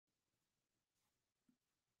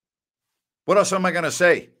What else am I going to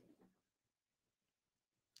say?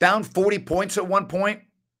 Down 40 points at one point.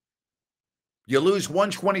 You lose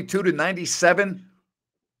 122-97.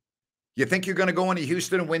 You think you're going to go into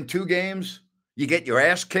Houston and win 2 games? You get your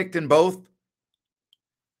ass kicked in both?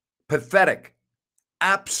 Pathetic.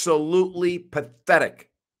 Absolutely pathetic.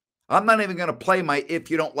 I'm not even going to play my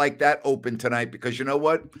 "if you don't like that" open tonight because you know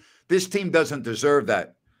what? This team doesn't deserve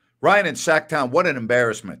that. Ryan in Sacktown, what an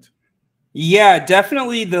embarrassment. Yeah,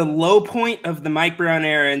 definitely the low point of the Mike Brown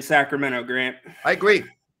era in Sacramento, Grant. I agree.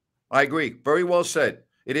 I agree. Very well said.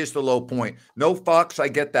 It is the low point. No Fox, I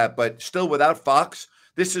get that. But still, without Fox,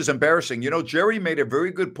 this is embarrassing. You know, Jerry made a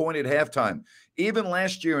very good point at halftime. Even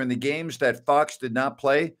last year in the games that Fox did not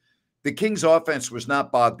play, the Kings' offense was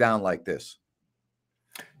not bogged down like this.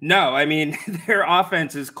 No, I mean, their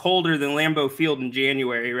offense is colder than Lambeau Field in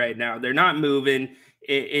January right now. They're not moving.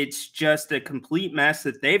 It's just a complete mess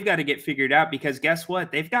that they've got to get figured out because guess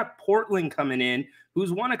what? They've got Portland coming in,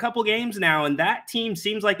 who's won a couple games now, and that team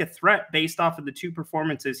seems like a threat based off of the 2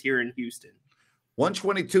 performances here in Houston.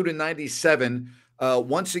 122-97.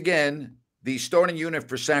 Once again, the starting unit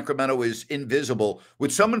for Sacramento is invisible.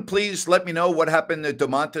 Would someone please let me know what happened to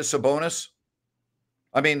Domantas Sabonis?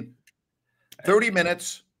 I mean, 30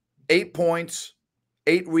 minutes, 8 points,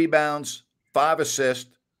 8 rebounds, 5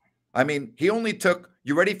 assists. I mean, he only took,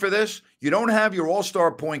 you ready for this? You don't have your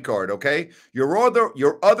all-star point guard, okay? Your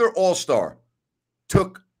other all-star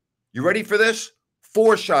took, you ready for this?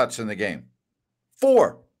 4 shots in the game.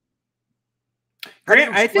 4.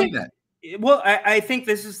 Grant, I think that. Well, I think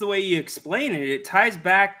this is the way you explain it. It ties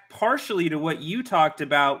back partially to what you talked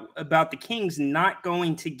about the Kings not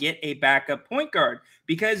going to get a backup point guard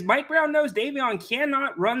because Mike Brown knows Davion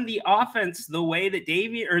cannot run the offense the way that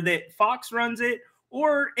that Fox runs it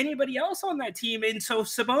or anybody else on that team. And so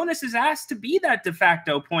Sabonis is asked to be that de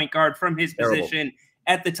facto point guard from his position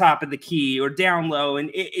at the top of the key or down low.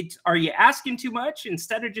 And are you asking too much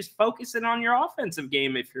instead of just focusing on your offensive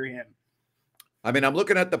game if you're him? I mean, I'm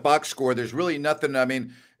looking at the box score. There's really nothing. I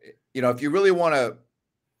mean, you know, if you really want to,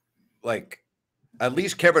 like, at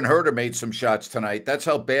least Kevin Huerter made some shots tonight. That's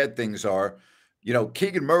how bad things are. You know,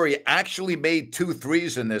 Keegan Murray actually made 2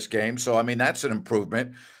 threes in this game. So, I mean, that's an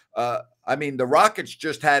improvement. I mean, the Rockets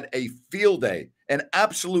just had a field day, an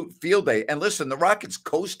absolute field day. And listen, the Rockets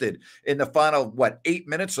coasted in the final, 8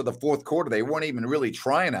 minutes of the fourth quarter. They weren't even really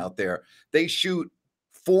trying out there. They shoot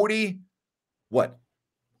 40,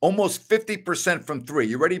 almost 50% from 3.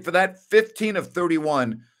 You ready for that? 15 of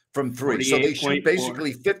 31 from 3. So they shoot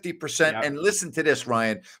basically 50%. Yep. And listen to this,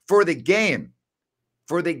 Ryan. For the game,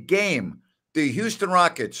 the Houston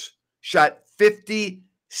Rockets shot 57%.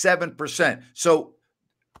 So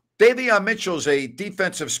Davion Mitchell's a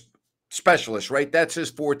defensive specialist, right? That's his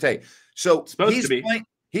forte. So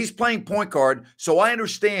he's playing point guard. So I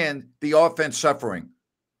understand the offense suffering.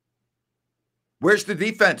 Where's the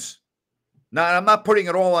defense? Now, I'm not putting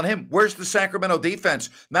it all on him. Where's the Sacramento defense?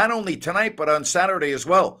 Not only tonight, but on Saturday as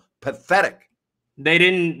well. Pathetic. They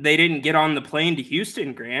didn't get on the plane to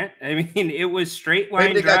Houston, Grant. I mean, it was straight line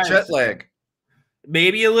Maybe they drives. got jet lag.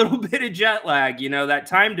 Maybe a little bit of jet lag. You know, that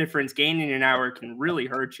time difference, gaining an hour can really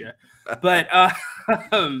hurt you. But,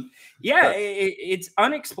 yeah, it's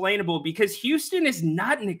unexplainable because Houston is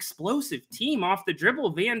not an explosive team off the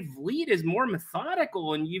dribble. Van Vliet is more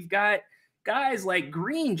methodical, and you've got guys like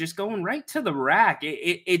Green just going right to the rack.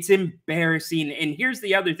 It's embarrassing. And here's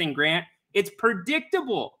the other thing, Grant. It's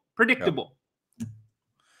predictable. Predictable. Yep.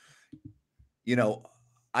 You know,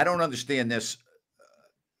 I don't understand this.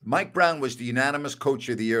 Mike Brown was the unanimous coach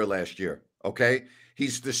of the year last year, okay?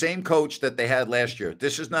 He's the same coach that they had last year.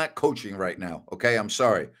 This is not coaching right now, okay? I'm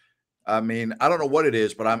sorry. I mean, I don't know what it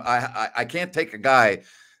is, but I can't take a guy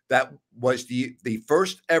that was the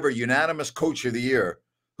first ever unanimous coach of the year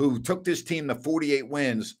who took this team to 48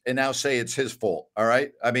 wins and now say it's his fault, all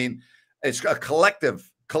right? I mean, it's a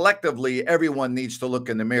collectively, everyone needs to look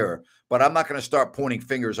in the mirror, but I'm not going to start pointing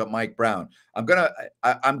fingers at Mike Brown. I'm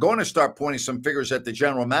going to start pointing some fingers at the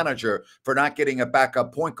general manager for not getting a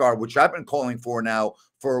backup point guard, which I've been calling for now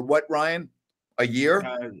for what, Ryan? A year?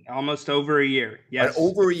 Almost over a year. Yes.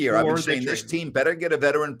 Over a year. I've been saying this team better get a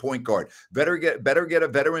veteran point guard, better get a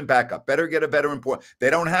veteran backup, better get a veteran point. They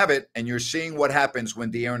don't have it, and you're seeing what happens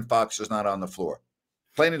when De'Aaron Fox is not on the floor.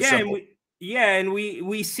 Plain and simple. And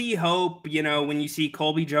we see hope, you know, when you see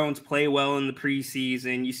Colby Jones play well in the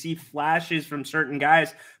preseason, you see flashes from certain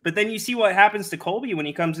guys, but then you see what happens to Colby when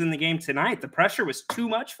he comes in the game tonight. The pressure was too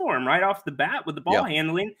much for him right off the bat with the ball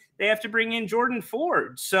handling. They have to bring in Jordan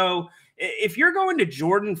Ford. So if you're going to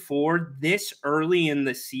Jordan Ford this early in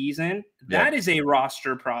the season, that is a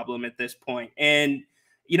roster problem at this point. And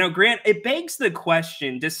Grant, it begs the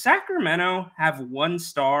question, does Sacramento have 1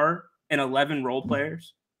 star and 11 role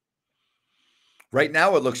players? Right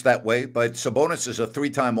now it looks that way, but Sabonis is a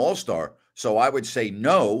 3-time All-Star. So I would say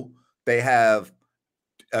no. They have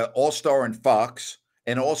All-Star in Fox,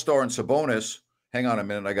 and All-Star in Sabonis. Hang on a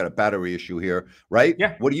minute. I got a battery issue here, right?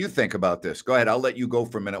 Yeah. What do you think about this? Go ahead. I'll let you go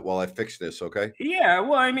for a minute while I fix this, okay? Yeah,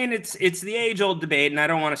 well, I mean, it's the age-old debate, and I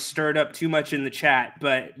don't want to stir it up too much in the chat,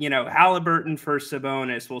 but, Halliburton for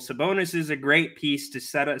Sabonis. Well, Sabonis is a great piece to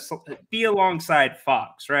set us be alongside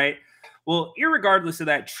Fox, right? Well, irregardless of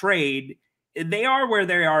that trade, they are where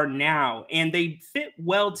they are now, and they fit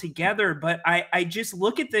well together, but I just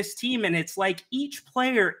look at this team, and it's like each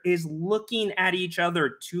player is looking at each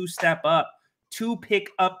other to step up, to pick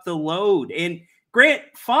up the load, and Grant,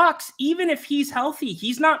 Fox, even if he's healthy,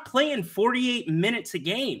 he's not playing 48 minutes a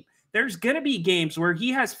game. There's going to be games where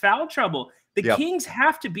he has foul trouble. The Kings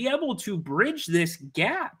have to be able to bridge this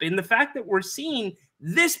gap. And the fact that we're seeing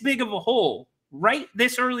this big of a hole right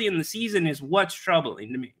this early in the season is what's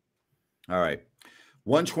troubling to me. All right.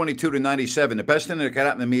 122-97. The best thing that could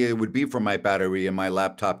happen to me would be for my battery and my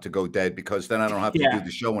laptop to go dead, because then I don't have to do the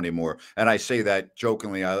show anymore. And I say that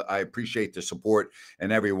jokingly. I appreciate the support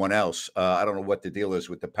and everyone else. I don't know what the deal is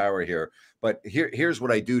with the power here, but here's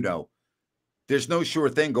what I do know. There's no sure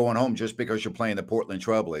thing going home just because you're playing the Portland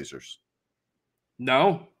Trailblazers.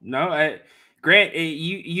 No. Grant,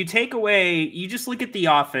 you take away, you just look at the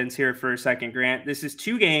offense here for a second, Grant. This is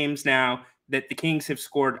 2 games now that the Kings have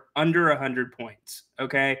scored under 100 points,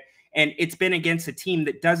 okay? And it's been against a team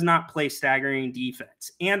that does not play staggering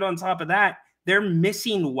defense. And on top of that, they're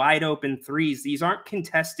missing wide open threes. These aren't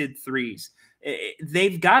contested threes.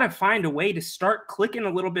 They've got to find a way to start clicking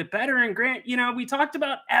a little bit better. And Grant, we talked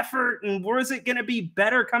about effort and was it going to be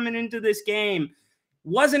better coming into this game?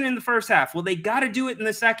 Wasn't in the first half. Well, they got to do it in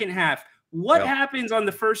the second half. What happens on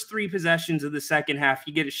the first 3 possessions of the second half?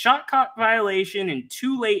 You get a shot clock violation and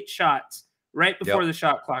 2 late shots right before the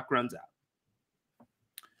shot clock runs out.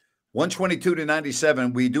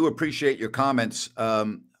 122-97. We do appreciate your comments.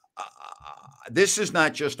 This is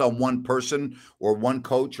not just on one person or one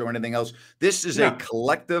coach or anything else. This is a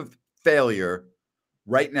collective failure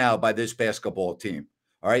right now by this basketball team.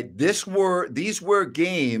 All right. These were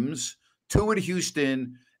games, 2 at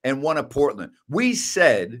Houston and 1 at Portland. We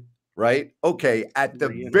said, right, okay, at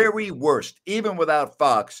the very worst, even without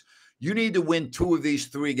Fox, you need to win 2 of these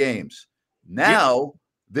 3 games. Now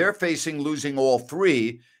they're facing losing all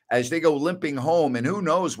 3 as they go limping home. And who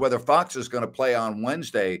knows whether Fox is going to play on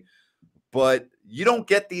Wednesday. But you don't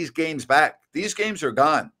get these games back. These games are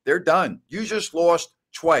gone. They're done. You just lost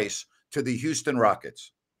twice to the Houston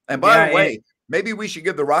Rockets. And by the way, maybe we should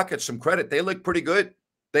give the Rockets some credit. They look pretty good.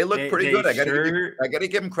 They look pretty good. I got to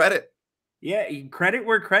give them credit. Yeah, credit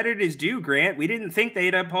where credit is due, Grant. We didn't think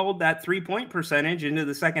they'd uphold that 3-point percentage into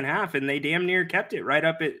the second half, and they damn near kept it right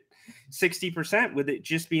up at 60% with it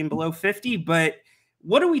just being below 50. But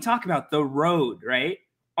what do we talk about? The road, right?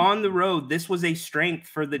 On the road, this was a strength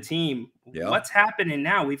for the team. Yeah. What's happening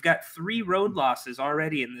now? We've got 3 road losses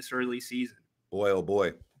already in this early season. Boy, oh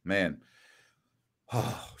boy, man.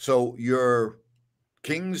 So your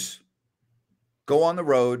Kings go on the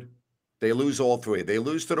road. They lose all 3. They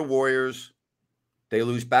lose to the Warriors. They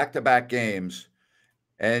lose back-to-back games.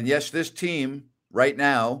 And yes, this team right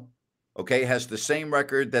now, okay, has the same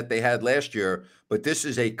record that they had last year, but this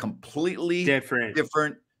is a completely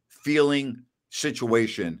different feeling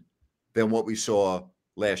situation than what we saw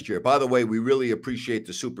last year. By the way, we really appreciate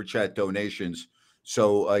the Super Chat donations.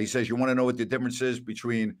 So he says, you want to know what the difference is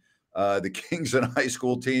between the Kings and a high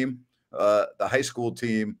school team? The high school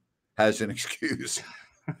team has an excuse.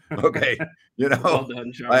 Okay. Well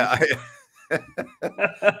done, I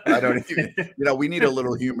don't even, we need a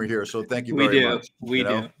little humor here. So thank you very much. We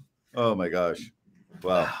do. Oh my gosh.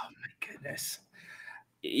 Wow. Oh my goodness.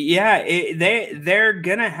 Yeah, they're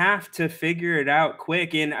gonna have to figure it out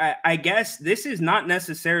quick, and I guess this is not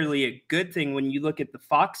necessarily a good thing when you look at the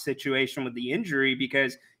Fox situation with the injury,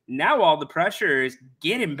 because now all the pressure is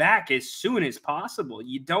get him back as soon as possible.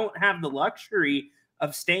 You don't have the luxury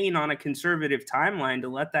of staying on a conservative timeline to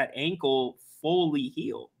let that ankle fully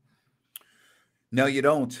heal. No, you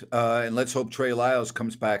don't. And let's hope Trey Lyles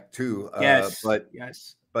comes back too. Yes,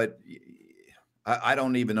 but I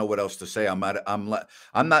don't even know what else to say. I'm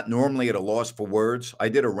not normally at a loss for words. I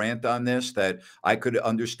did a rant on this that I could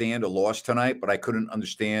understand a loss tonight, but I couldn't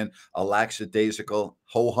understand a lackadaisical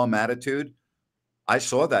ho-hum attitude. I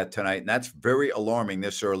saw that tonight, and that's very alarming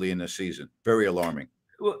this early in the season. Very alarming.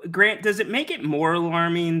 Well, Grant, does it make it more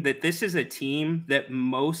alarming that this is a team that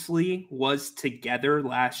mostly was together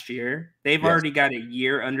last year? They've already got a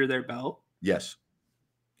year under their belt. Yes.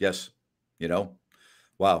 Yes. You know,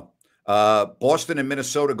 wow. Boston and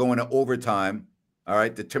Minnesota going to overtime. All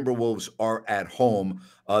right. The Timberwolves are at home.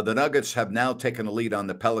 The Nuggets have now taken the lead on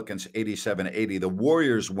the Pelicans 87-80. The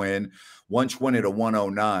Warriors win 120 to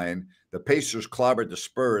 109. The Pacers clobbered the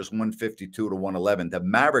Spurs 152 to 111. The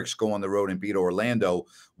Mavericks go on the road and beat Orlando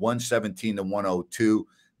 117 to 102.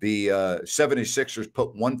 The 76ers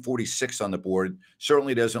put 146 on the board.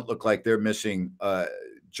 Certainly doesn't look like they're missing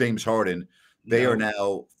James Harden. They are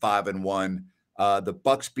now 5-1. The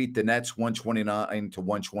Bucks beat the Nets 129 to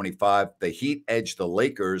 125. The Heat edged the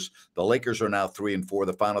Lakers. The Lakers are now 3-4.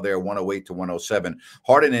 The final there 108 to 107.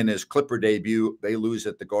 Harden in his Clipper debut, they lose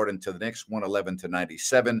at the Garden to the Knicks 111 to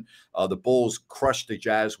 97. The Bulls crushed the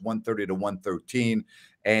Jazz 130 to 113.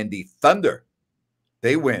 And the Thunder,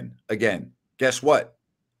 they win again. Guess what?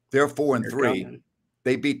 They're 4-3.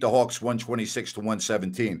 They beat the Hawks 126 to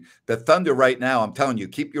 117. The Thunder right now, I'm telling you,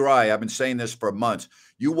 keep your eye. I've been saying this for months.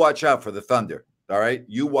 You watch out for the Thunder. All right.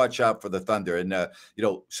 You watch out for the Thunder. And,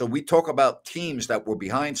 so we talk about teams that were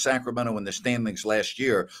behind Sacramento in the standings last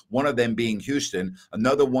year, one of them being Houston,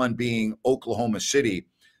 another one being Oklahoma City.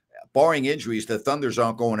 Barring injuries, the Thunders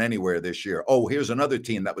aren't going anywhere this year. Oh, here's another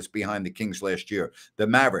team that was behind the Kings last year. The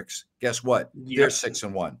Mavericks. Guess what? Yep. They're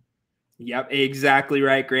 6-1. Yep, exactly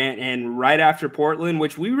right, Grant. And right after Portland,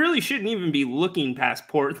 which we really shouldn't even be looking past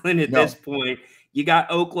Portland at this point, you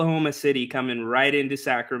got Oklahoma City coming right into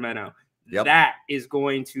Sacramento. Yep. That is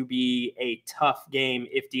going to be a tough game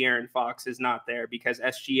if De'Aaron Fox is not there, because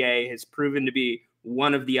SGA has proven to be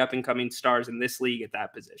one of the up-and-coming stars in this league at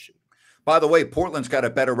that position. By the way, Portland's got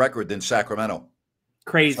a better record than Sacramento.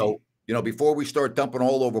 Crazy. So, before we start dumping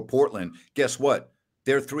all over Portland, guess what?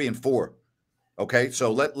 They're 3-4. Okay,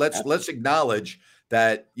 so let's acknowledge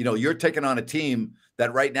that you're taking on a team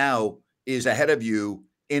that right now is ahead of you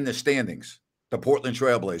in the standings, the Portland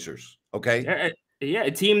Trailblazers. Okay, yeah, a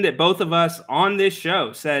team that both of us on this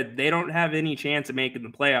show said they don't have any chance of making the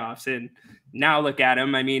playoffs, and now look at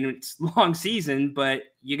them. I mean, it's a long season, but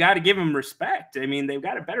you got to give them respect. I mean, they've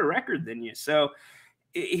got a better record than you. So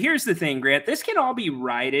here's the thing, Grant. This can all be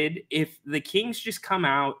righted if the Kings just come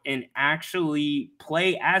out and actually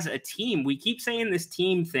play as a team. We keep saying this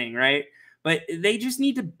team thing, right? But they just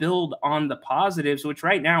need to build on the positives, which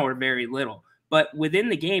right now are very little. But within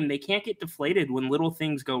the game, they can't get deflated when little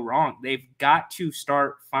things go wrong. They've got to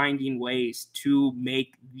start finding ways to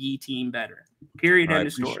make the team better. Period. End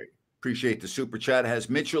of story. Appreciate the super chat. Has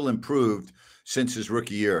Mitchell improved since his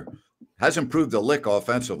rookie year? Has improved a lick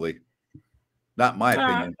offensively. Not my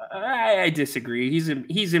opinion. I disagree.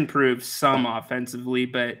 He's improved some offensively,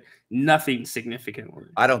 but nothing significantly.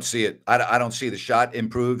 I don't see it. I don't see the shot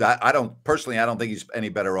improved. I don't think he's any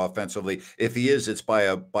better offensively. If he is, it's by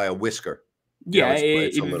a whisker. Yeah,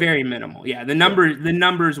 it's very minimal. Yeah, the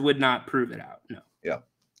numbers would not prove it out. No. Yeah.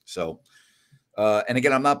 So, and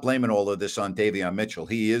again, I'm not blaming all of this on Davion Mitchell.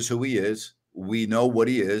 He is who he is. We know what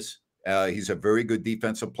he is. He's a very good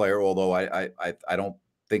defensive player, although I don't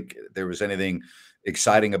think there was anything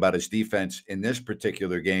exciting about his defense in this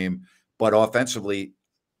particular game. But offensively,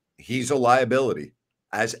 he's a liability.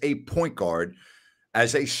 As a point guard,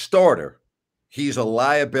 as a starter, he's a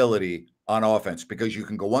liability on offense because you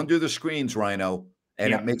can go under the screens, Rhino,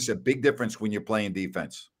 and it makes a big difference when you're playing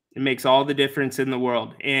defense. It makes all the difference in the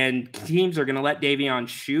world. And teams are going to let Davion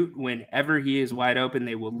shoot whenever he is wide open.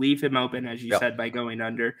 They will leave him open, as you said, by going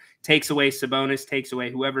under. Takes away Sabonis, takes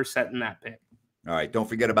away whoever's setting that pick. All right. Don't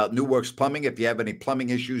forget about New Works Plumbing. If you have any plumbing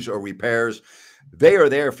issues or repairs, they are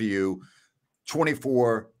there for you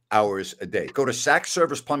 24 hours a day. Go to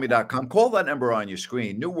sackserviceplumbing.com. Call that number on your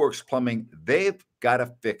screen. New Works Plumbing, they've got a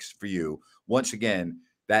fix for you. Once again,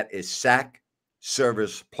 that is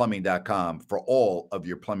sackserviceplumbing.com for all of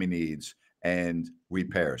your plumbing needs and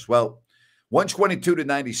repairs. Well, 122 to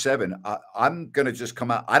 97. I'm going to just come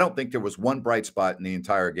out. I don't think there was one bright spot in the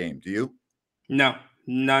entire game. Do you? No,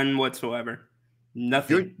 none whatsoever.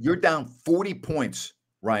 Nothing. You're down 40 points,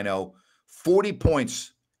 Rhino. 40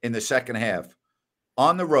 points in the second half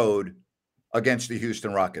on the road against the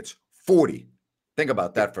Houston Rockets. 40. Think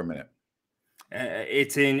about that for a minute.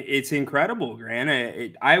 It's incredible,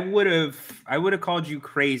 Grant. I would have called you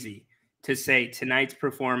crazy to say tonight's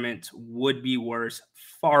performance would be worse,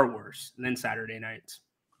 far worse than Saturday night's,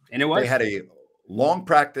 and it was. They had a long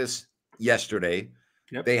practice yesterday.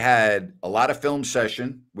 Yep. They had a lot of film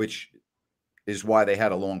session, which is why they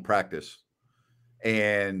had a long practice,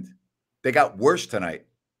 and they got worse tonight.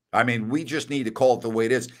 I mean, we just need to call it the way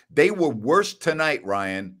it is. They were worse tonight,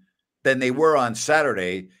 Ryan, than they were on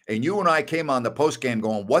Saturday. And you and I came on the postgame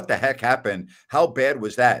going, what the heck happened? How bad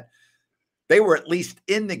was that? They were at least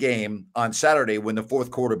in the game on Saturday when the fourth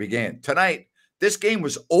quarter began. Tonight, This game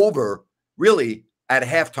was over really at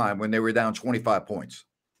halftime when they were down 25 points.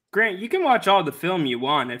 Grant, you can watch all the film you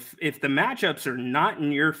want. If the matchups are not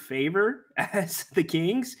in your favor as the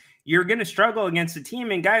Kings, you're going to struggle against the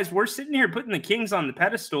team. And guys, we're sitting here putting the Kings on the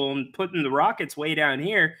pedestal and putting the Rockets way down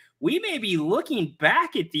here. We may be looking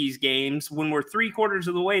back at these games when we're 3/4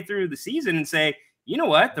 of the way through the season and say, you know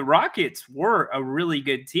what? The Rockets were a really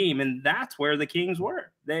good team, and that's where the Kings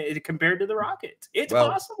were compared to the Rockets. It's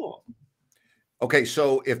possible. Okay,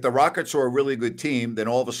 so if the Rockets are a really good team, then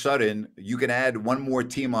all of a sudden you can add one more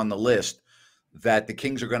team on the list that the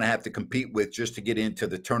Kings are going to have to compete with just to get into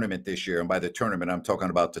the tournament this year. And by the tournament, I'm talking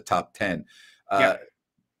about the top 10. I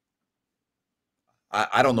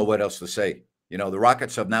don't know what else to say. You know, the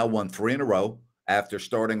Rockets have now won 3 in a row after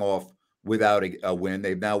starting off without a win.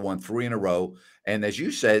 They've now won 3 in a row. And as you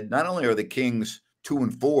said, not only are the Kings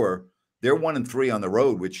 2-4, they're 1-3 on the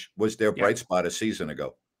road, which was their bright spot a season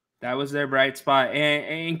ago. That was their bright spot.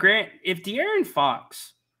 And Grant, if De'Aaron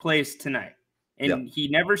Fox plays tonight, and he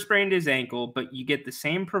never sprained his ankle, but you get the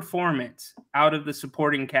same performance out of the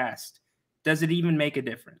supporting cast, does it even make a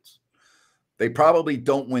difference? They probably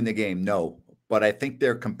don't win the game, no. But I think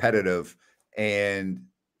they're competitive. And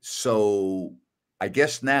so I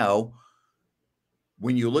guess now,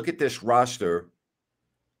 when you look at this roster,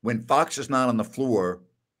 when Fox is not on the floor,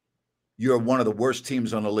 you're one of the worst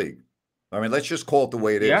teams on the league. I mean, let's just call it the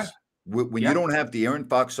way it is. When you don't have De'Aaron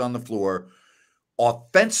Fox on the floor,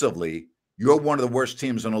 offensively, you're one of the worst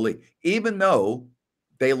teams in the league. Even though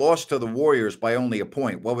they lost to the Warriors by only a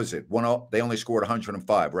point. What was it? They only scored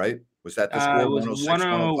 105, right? Was that the score? 106,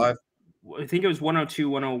 105? I think it was 102,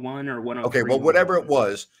 101, or 103. Okay, well, whatever it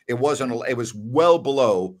was, it was well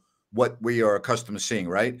below what we are accustomed to seeing,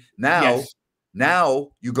 right? Now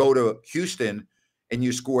you go to Houston and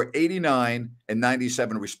you score 89 and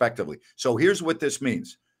 97 respectively. So here's what this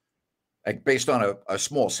means, like based on a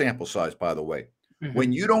small sample size, by the way.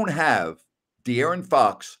 When you don't have De'Aaron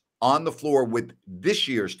Fox on the floor with this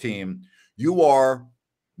year's team, you are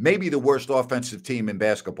maybe the worst offensive team in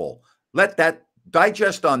basketball. Let that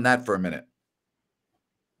digest on that for a minute.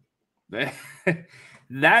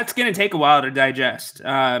 That's going to take a while to digest.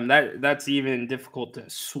 That's even difficult to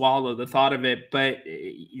swallow the thought of it. But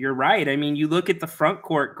you're right. I mean, you look at the front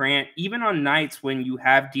court, Grant, even on nights when you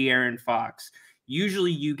have De'Aaron Fox,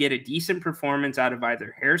 usually you get a decent performance out of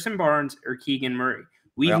either Harrison Barnes or Keegan Murray.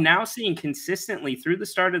 We've now seen consistently through the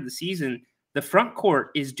start of the season, the front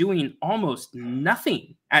court is doing almost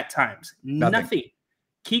nothing at times. Nothing.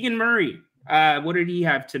 Keegan Murray, what did he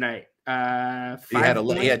have tonight? He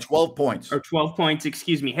had 12 points. Or 12 points,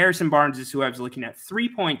 excuse me. Harrison Barnes is who I was looking at.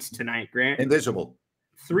 3 points tonight, Grant. Invisible.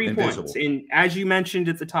 3 points. And as you mentioned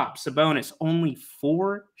at the top, Sabonis, only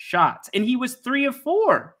 4 shots. And he was 3 of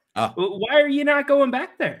 4. Why are you not going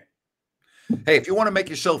back there? Hey, if you want to make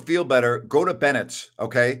yourself feel better, go to Bennett's,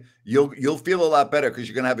 okay? You'll feel a lot better because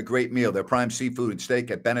you're going to have a great meal. They're prime seafood and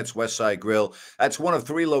steak at Bennett's West Side Grill. That's one of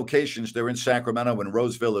 3 locations. They're in Sacramento and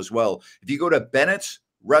Roseville as well. If you go to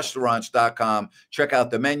Bennett'sRestaurants.com, check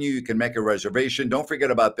out the menu. You can make a reservation. Don't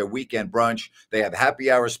forget about their weekend brunch. They have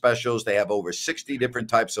happy hour specials. They have over 60 different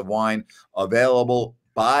types of wine available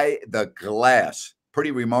by the glass.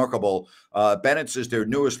 Pretty remarkable. Bennett's is their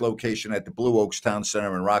newest location at the Blue Oaks Town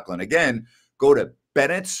Center in Rockland. Again, go to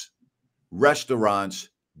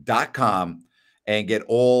Bennett'sRestaurants.com and get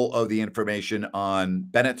all of the information on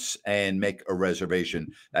Bennett's and make a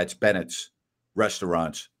reservation. That's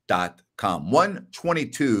Bennett'sRestaurants.com.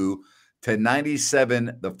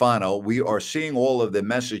 122-97, the final. We are seeing all of the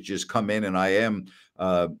messages come in, and I am,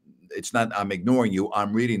 it's not, I'm ignoring you.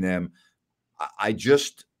 I'm reading them.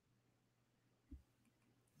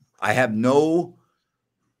 I have no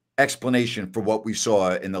explanation for what we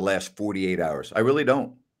saw in the last 48 hours. I really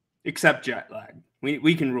don't. Except jet lag.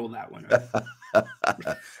 We can rule that one out.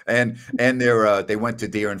 and they went to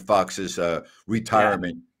De'Aaron Fox's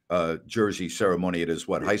retirement jersey ceremony at his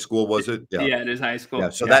high school, was it? Yeah, it is high school.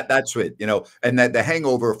 Yeah, so that's it, and that the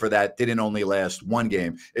hangover for that didn't only last one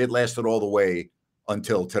game. It lasted all the way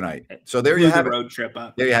until tonight. So there you have it. Road trip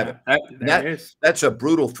up. There you have it. That's a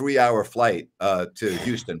brutal 3-hour flight to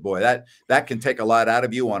Houston. Boy, that can take a lot out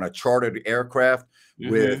of you on a chartered aircraft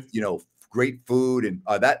with great food and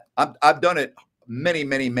that. I've done it many.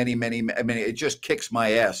 It just kicks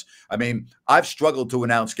my ass. I mean, I've struggled to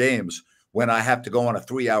announce games when I have to go on a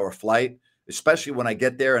 3-hour flight, especially when I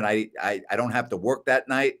get there and I don't have to work that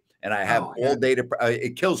night and I have all day to.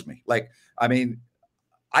 It kills me. Like, I mean,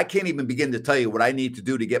 I can't even begin to tell you what I need to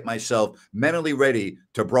do to get myself mentally ready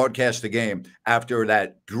to broadcast the game after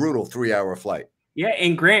that brutal 3-hour flight. Yeah,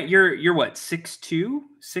 and Grant, you're what, 6'2",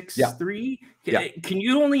 6'3"? Yeah. Can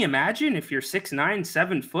you only imagine if you're 6'9",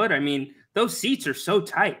 7 foot? I mean, those seats are so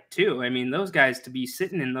tight too. I mean, those guys to be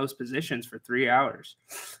sitting in those positions for 3 hours,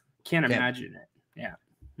 can't imagine it. Yeah,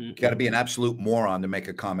 you got to be an absolute moron to make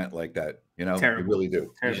a comment like that. You know, terrible. You really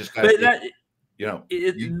do. Terrible. You just got to,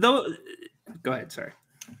 go ahead. Sorry.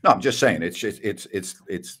 No, I'm just saying it's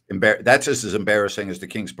that's just as embarrassing as the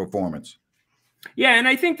Kings' performance. Yeah, and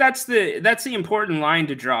I think that's the important line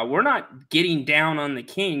to draw. We're not getting down on the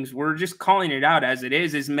Kings. We're just calling it out as it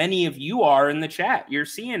is, as many of you are in the chat. You're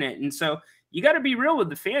seeing it. And so you got to be real with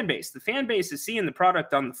the fan base. The fan base is seeing the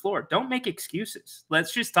product on the floor. Don't make excuses.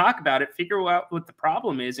 Let's just talk about it, figure out what the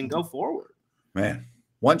problem is, and go forward. Man,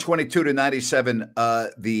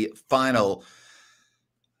 122-97, the final.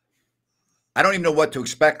 I don't even know what to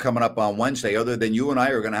expect coming up on Wednesday, other than you and I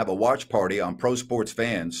are going to have a watch party on Pro Sports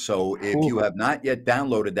Fans. So if you have not yet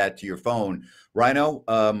downloaded that to your phone, Rhino,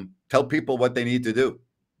 tell people what they need to do.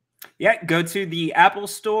 Yeah, go to the Apple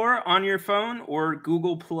Store on your phone or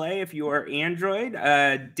Google Play if you are Android.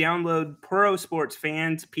 Download Pro Sports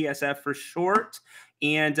Fans, PSF for short.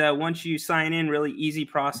 And once you sign in, really easy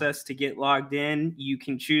process to get logged in. You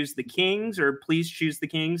can choose the Kings, or please choose the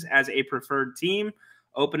Kings as a preferred team.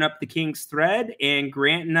 Open up the Kings thread, and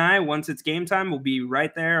Grant and I, once it's game time, will be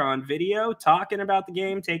right there on video talking about the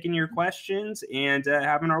game, taking your questions, and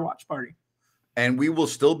having our watch party. And we will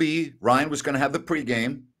still be, Ryan was going to have the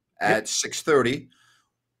pregame at 6:30.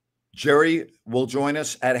 Jerry will join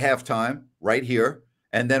us at halftime right here.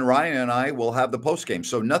 And then Ryan and I will have the postgame.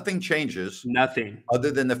 So nothing changes. Nothing.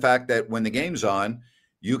 Other than the fact that when the game's on,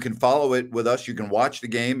 you can follow it with us. You can watch the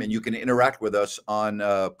game, and you can interact with us on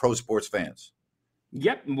Pro Sports Fans.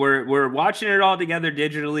 Yep, we're watching it all together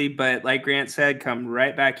digitally, but like Grant said, come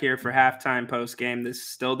right back here for halftime post game. This is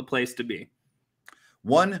still the place to be.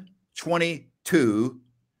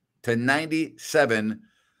 122-97.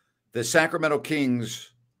 The Sacramento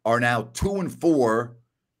Kings are now 2-4,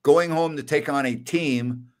 going home to take on a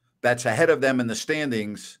team that's ahead of them in the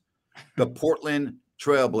standings, the Portland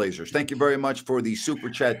Trailblazers. Thank you very much for the super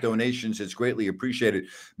chat donations. It's greatly appreciated.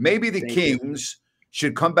 Maybe the Kings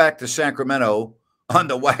should come back to Sacramento on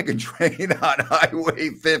the wagon train on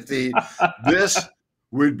Highway 50. This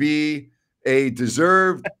would be a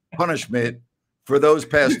deserved punishment for those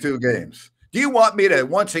past 2 games. Do you want me to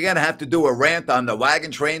once again have to do a rant on the wagon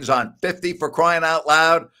trains on 50 for crying out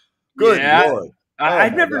loud? Good Lord.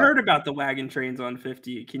 I've never heard about the wagon trains on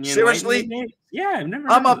 50. Can you seriously? Yeah, I've never.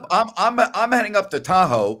 I'm heading up to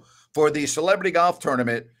Tahoe for the celebrity golf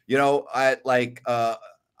tournament. You know, at like I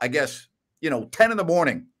guess 10 in the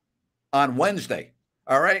morning on Wednesday.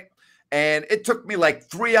 All right. And it took me like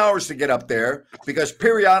 3 hours to get up there because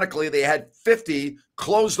periodically they had 50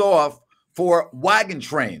 closed off for wagon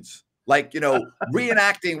trains, like,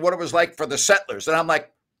 reenacting what it was like for the settlers. And I'm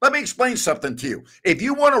like, let me explain something to you. If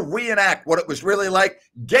you want to reenact what it was really like,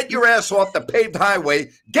 get your ass off the paved highway,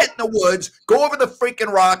 get in the woods, go over the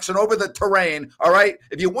freaking rocks and over the terrain. All right.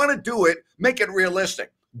 If you want to do it, make it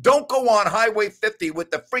realistic. Don't go on Highway 50 with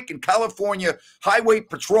the freaking California Highway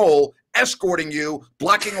Patrol escorting you,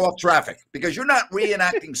 blocking off traffic, because you're not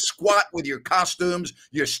reenacting squat with your costumes,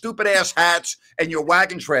 your stupid ass hats, and your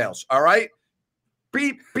wagon trails. All right,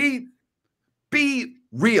 be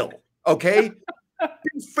real, okay?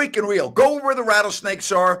 Be freaking real. Go where the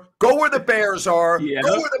rattlesnakes are. Go where the bears are. Go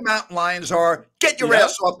where the mountain lions are. Get your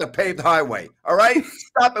ass off the paved highway. All right?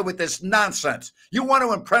 Stop it with this nonsense. You want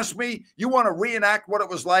to impress me? You want to reenact what it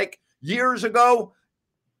was like years ago?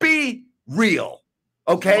 Be real.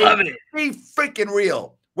 Okay? Love it. Be freaking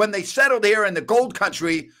real. When they settled here in the gold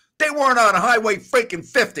country, they weren't on Highway freaking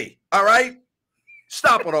 50. All right?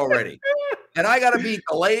 Stop it already. And I got to be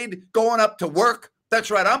delayed going up to work.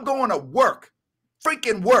 That's right. I'm going to work.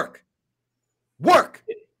 Freaking work.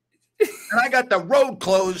 And I got the road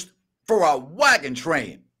closed for a wagon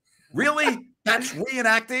train. Really? That's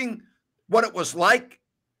reenacting what it was like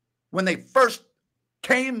when they first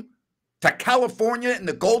came to California in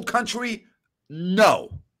the gold country?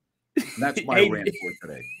 No. And that's my rant for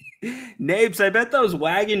today. Nabes, I bet those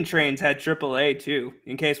wagon trains had AAA too,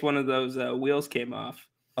 in case one of those wheels came off.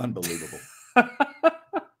 Unbelievable.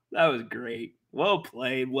 That was great. Well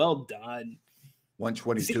played. Well done.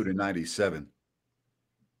 122-97.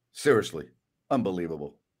 Seriously,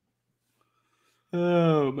 unbelievable.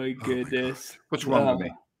 Oh my goodness. What's wrong with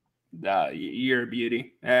me? You're a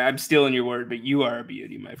beauty. I'm stealing your word, but you are a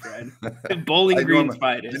beauty, my friend. Bowling Green's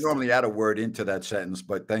finest. I normally add a word into that sentence,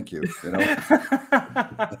 but thank you.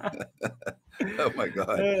 Oh my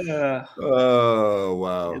God. Oh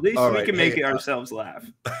wow. At least we can make ourselves laugh.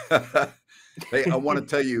 Hey, I want to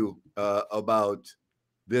tell you, about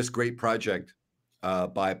this great project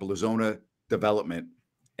by Blazona Development.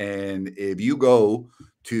 And if you go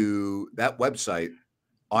to that website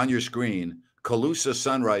on your screen,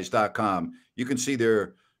 CalusaSunrise.com, you can see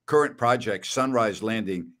their current project, Sunrise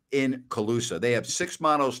Landing in Calusa. They have 6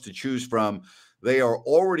 models to choose from. They are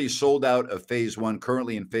already sold out of phase 1,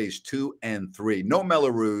 currently in phase 2 and 3. No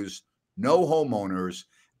Mellorews, no homeowners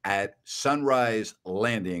at Sunrise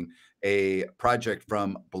Landing, a project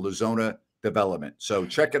from Blazona Development. So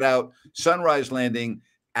check it out, Sunrise Landing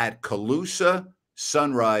at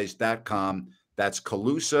CalusaSunrise.com. That's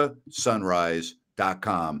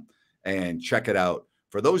CalusaSunrise.com, and check it out.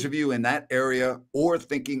 For those of you in that area or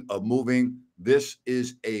thinking of moving, this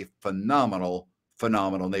is a phenomenal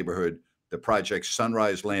neighborhood, the project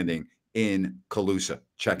Sunrise Landing in Calusa.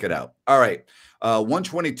 Check it out. All right,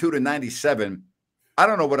 122-97. I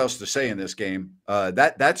don't know what else to say in this game.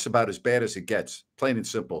 That's about as bad as it gets, plain and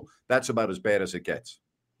simple. That's about as bad as it gets.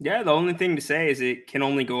 Yeah, the only thing to say is it can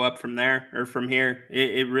only go up from there or from here.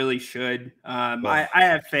 It really should. I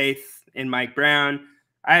have faith in Mike Brown.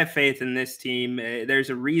 I have faith in this team.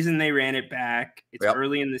 There's a reason they ran it back. It's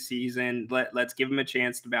early in the season. Let's give them a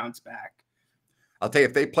chance to bounce back. I'll tell you,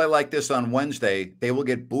 if they play like this on Wednesday, they will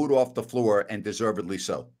get booed off the floor, and deservedly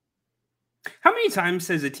so. How many times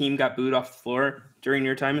has a team got booed off the floor during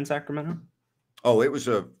your time in Sacramento? Oh, it was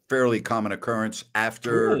a fairly common occurrence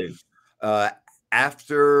after really? They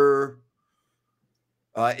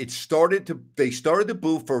started to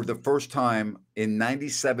boo for the first time in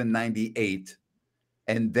 97, 98.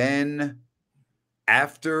 And then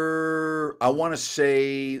after, I want to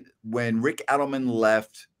say when Rick Adelman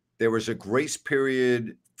left, there was a grace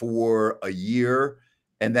period for a year.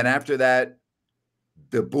 And then after that,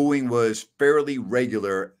 the booing was fairly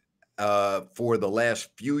regular for the last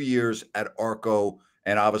few years at Arco.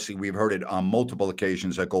 And obviously we've heard it on multiple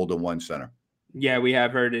occasions at Golden One Center. Yeah, we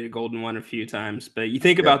have heard it at Golden One a few times. But you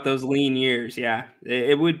think about those lean years. Yeah,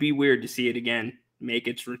 it would be weird to see it again make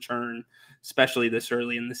its return, especially this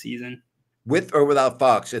early in the season. With or without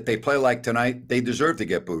Fox, if they play like tonight, they deserve to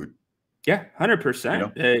get booed. Yeah,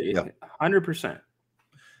 100%. 100%.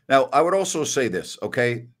 Now, I would also say this,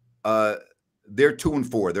 okay? They're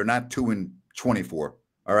 2-4. They're not 2-24. All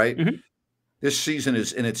right? Mm-hmm. This season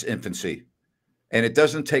is in its infancy, and it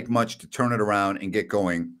doesn't take much to turn it around and get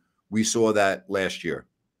going. We saw that last year.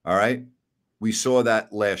 All right? We saw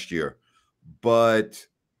that last year. But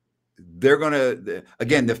they're going to,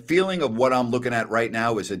 again, the feeling of what I'm looking at right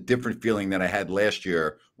now is a different feeling than I had last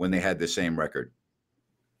year when they had the same record.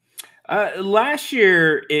 Last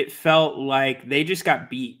year, it felt like they just got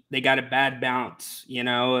beat. They got a bad bounce. You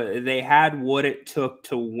know, they had what it took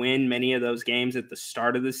to win many of those games at the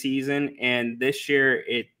start of the season. And this year,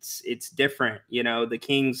 it's different. You know, the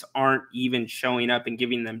Kings aren't even showing up and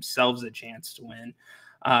giving themselves a chance to win.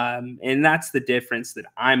 And that's the difference that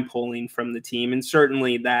I'm pulling from the team. And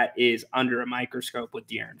certainly that is under a microscope with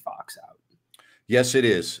De'Aaron Fox out. Yes, it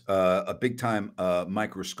is a big time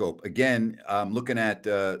microscope. Again, I'm looking at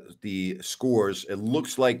the scores. It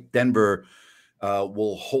looks like Denver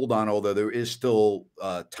will hold on, although there is still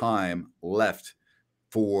time left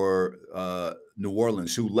for New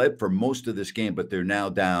Orleans, who led for most of this game, but they're now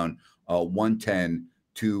down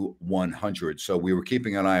 110-100. So we were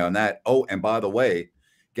keeping an eye on that. Oh, and by the way,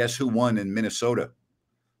 guess who won in Minnesota?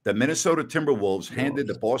 The Minnesota Timberwolves handed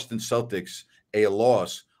the Boston Celtics a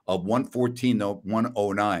loss of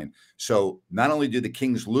 114-109. So not only did the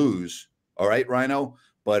Kings lose, all right, Rhino,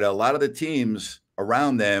 but a lot of the teams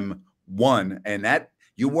around them won. And that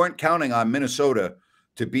you weren't counting on Minnesota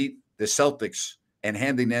to beat the Celtics and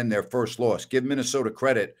handing them their first loss. Give Minnesota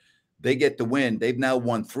credit. They get the win. They've now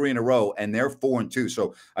won 3 in a row, and they're 4-2.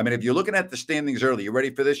 So, I mean, if you're looking at the standings early, you ready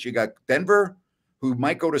for this? You got Denver, who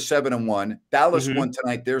might go to 7-1. Dallas won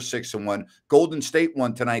tonight, they're 6-1. Golden State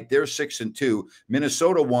won tonight, they're 6-2.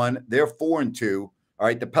 Minnesota won, they're 4-2. All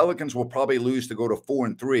right, the Pelicans will probably lose to go to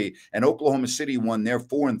 4-3. And Oklahoma City won, they're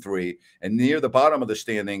 4-3. And near the bottom of the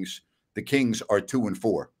standings, the Kings are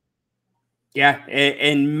 2-4. Yeah,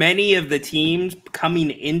 and many of the teams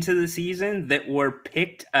coming into the season that were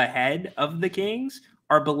picked ahead of the Kings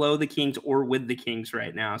are below the Kings or with the Kings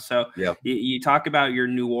right now. So you talk about your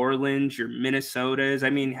New Orleans, your Minnesotas. I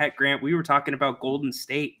mean, heck, Grant, we were talking about Golden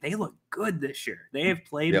State. They look good this year. They have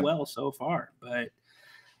played well so far, but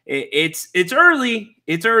it's early.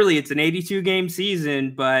 It's early. It's an 82-game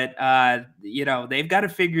season, but you know, they've got to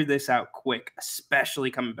figure this out quick,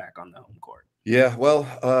 especially coming back on the home court. Yeah,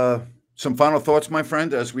 well, some final thoughts, my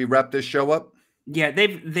friend, as we wrap this show up? Yeah,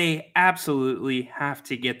 they absolutely have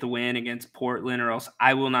to get the win against Portland, or else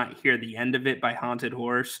I will not hear the end of it by Haunted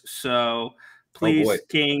Horse. So Please,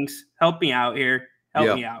 Kings, help me out here.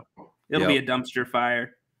 Help me out. It'll be a dumpster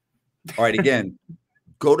fire. All right. Again,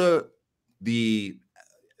 go to the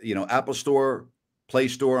Apple Store, Play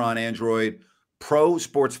Store on Android, Pro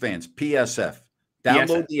Sports Fans, PSF.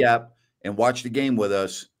 Download the app and watch the game with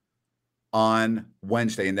us on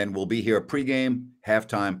Wednesday. And then we'll be here pregame,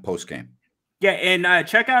 halftime, postgame. Yeah, and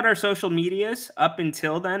check out our social medias up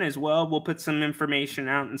until then as well. We'll put some information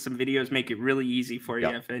out and some videos, make it really easy for you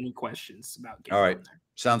if any questions about getting All right. on there.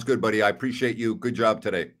 Sounds good, buddy. I appreciate you. Good job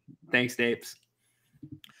today. Thanks, Dapes.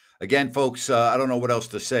 Again, folks, I don't know what else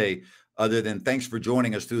to say other than thanks for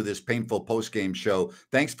joining us through this painful postgame show.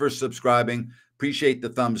 Thanks for subscribing. Appreciate the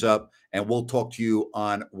thumbs up, and we'll talk to you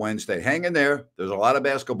on Wednesday. Hang in there. There's a lot of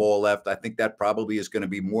basketball left. I think that probably is going to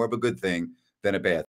be more of a good thing than a bad thing.